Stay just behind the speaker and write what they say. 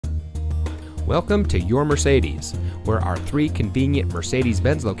Welcome to Your Mercedes, where our 3 convenient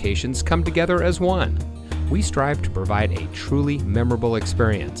Mercedes-Benz locations come together as one. We strive to provide a truly memorable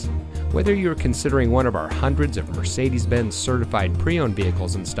experience. Whether you're considering one of our hundreds of Mercedes-Benz certified pre-owned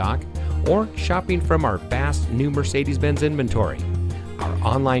vehicles in stock, or shopping from our vast new Mercedes-Benz inventory, our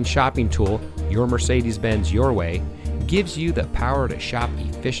online shopping tool, Your Mercedes-Benz Your Way, gives you the power to shop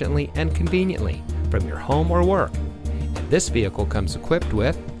efficiently and conveniently from your home or work. And this vehicle comes equipped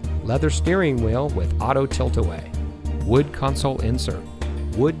with leather steering wheel with auto tilt-away, wood console insert,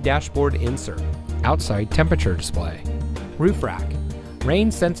 wood dashboard insert, outside temperature display, roof rack,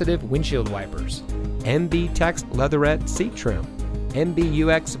 rain-sensitive windshield wipers, MB Text leatherette seat trim,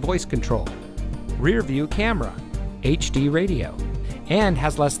 MBUX voice control, rear view camera, HD radio, and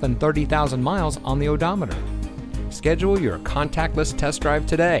has less than 30,000 miles on the odometer. Schedule your contactless test drive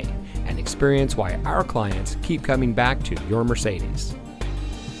today and experience why our clients keep coming back to Your Mercedes.